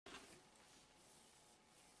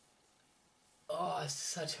Oh,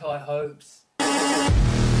 such high hopes.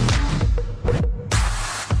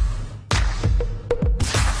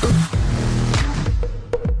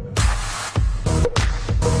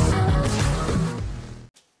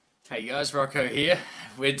 Hey guys, Rocco here.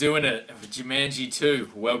 We're doing it. Jumanji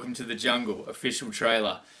 2, Welcome to the Jungle, official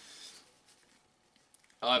trailer.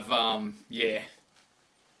 I've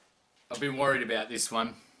been worried about this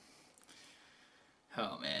one.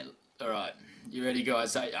 Oh man. Alright, you ready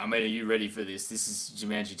guys? I mean, are you ready for this? This is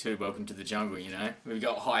Jumanji 2, Welcome to the Jungle, you know? We've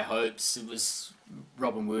got high hopes. It was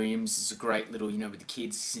Robin Williams. It's a great little, you know, with the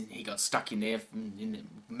kids. He got stuck in there in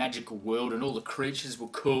the magical world, and all the creatures were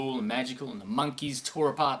cool and magical, and the monkeys tore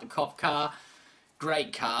apart the cop car.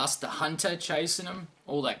 Great cast. The hunter chasing him.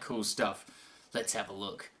 All that cool stuff. Let's have a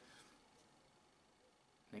look.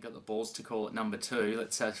 They got the balls to call it number 2.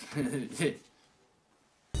 Let's have...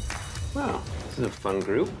 Wow, this is a fun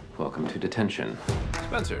group. Welcome to detention.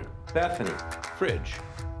 Spencer, Bethany, Fridge,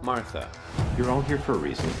 Martha. You're all here for a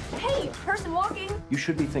reason. Hey, person walking. You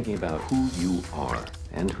should be thinking about who you are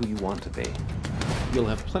and who you want to be. You'll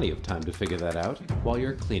have plenty of time to figure that out while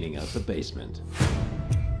you're cleaning out the basement.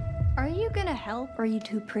 Are you gonna help, or are you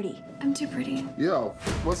too pretty? I'm too pretty. Yo,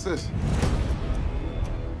 what's this?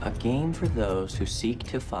 A game for those who seek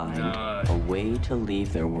to find a way to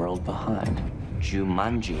leave their world behind.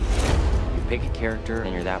 Jumanji. You pick a character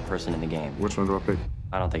and you're that person in the game. Which one do I pick?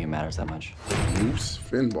 I don't think it matters that much. Moose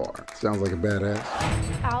Finbar. Sounds like a badass.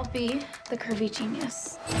 I'll be the curvy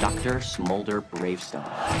genius. Dr. Smolder Bravestone.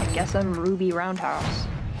 I guess I'm Ruby Roundhouse.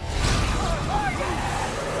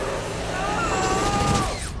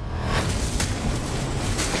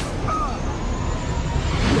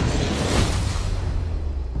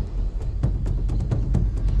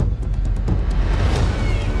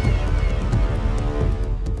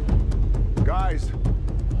 Guys.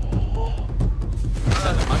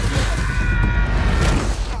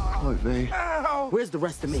 Oh, they. Ow! Where's the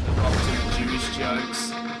rest of me? Jewish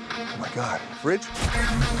jokes. Oh my God. Fridge?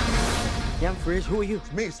 Yeah, I'm Fridge. Who are you?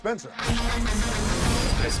 It's me, Spencer.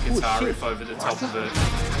 Best guitar riff over the top of it.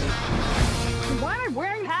 Why am I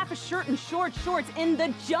wearing half a shirt and short shorts in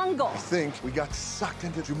the jungle? I think we got sucked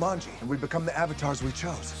into Jumanji and we become the avatars we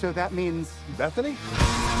chose. So that means Bethany?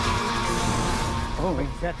 Oh, wait,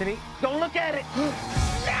 Bethany, don't look at it.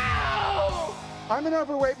 No! I'm an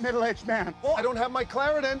overweight middle-aged man. Well, I don't have my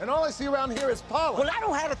Claritin, and all I see around here is pollen. Well, I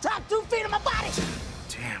don't have the top 2 feet of my body.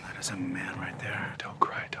 Damn, that is a man right there. Don't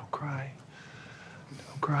cry, don't cry.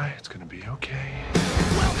 Don't cry, it's gonna be okay.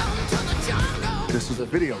 Welcome to the jungle. This is a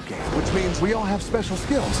video game, which means we all have special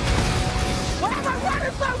skills. Why am I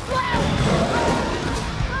running so slow?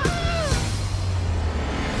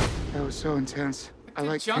 That was so intense. I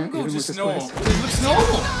like Jungle even with just this normal. place. It looks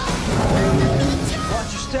normal.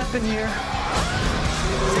 Watch your step in here.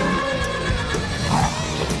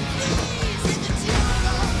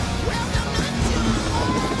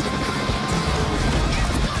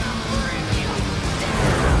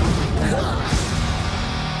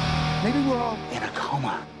 Maybe we're all in a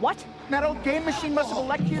coma. What? That old game machine must have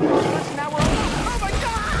electrocuted us, and now we're all... Oh my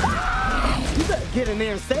God! You better get in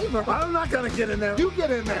there and save her. I'm not gonna get in there. You get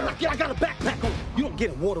in there. I got a backpack on. You don't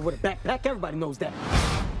get in water with a backpack. Everybody knows that.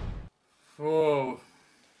 Whoa.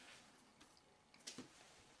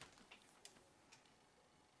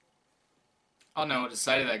 I don't know what to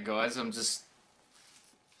say to that, guys. I'm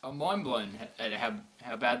mind blown at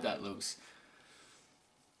how bad that looks.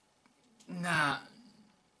 Nah.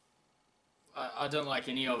 I don't like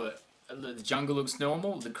any of it. The jungle looks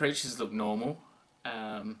normal. The creatures look normal.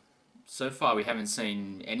 So far, we haven't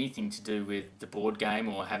seen anything to do with the board game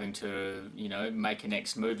or having to, you know, make a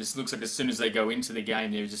next move. This looks like as soon as they go into the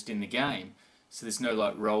game, they're just in the game. So there's no,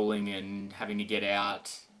 like, rolling and having to get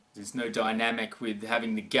out. There's no dynamic with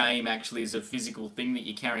having the game actually as a physical thing that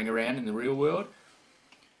you're carrying around in the real world.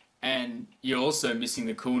 And you're also missing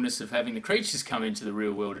the coolness of having the creatures come into the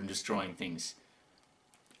real world and destroying things.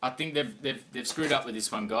 I think they've screwed up with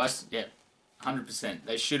this one, guys. Yeah, 100%.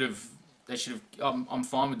 They should have. I'm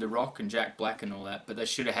fine with The Rock and Jack Black and all that, but they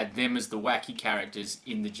should have had them as the wacky characters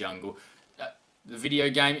in the jungle. The video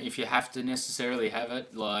game, if you have to necessarily have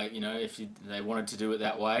it, like, you know, if they wanted to do it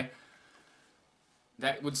that way,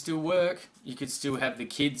 that would still work. You could still have the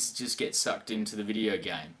kids just get sucked into the video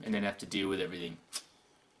game and then have to deal with everything.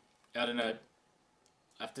 I don't know.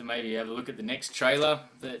 I have to maybe have a look at the next trailer.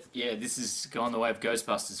 But yeah, this is gone the way of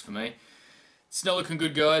Ghostbusters for me. It's not looking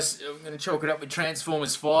good, guys. I'm going to chalk it up with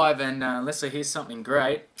Transformers 5, and unless I hear something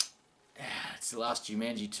great, it's the last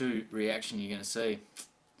Jumanji 2 reaction you're going to see.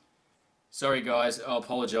 Sorry, guys. I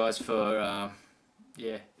apologise for...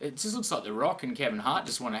 yeah, it just looks like The Rock and Kevin Hart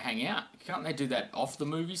just want to hang out. Can't they do that off the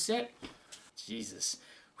movie set? Jesus.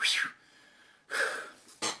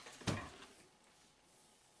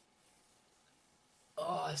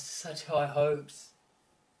 Oh, such high hopes.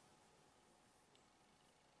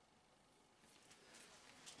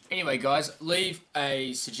 Anyway, guys, leave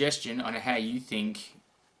a suggestion on how you think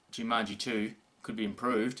Jumanji 2 could be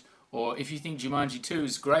improved, or if you think Jumanji 2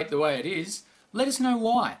 is great the way it is, let us know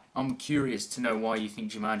why. I'm curious to know why you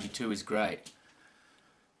think Jumanji 2 is great.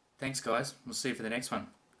 Thanks, guys. We'll see you for the next one.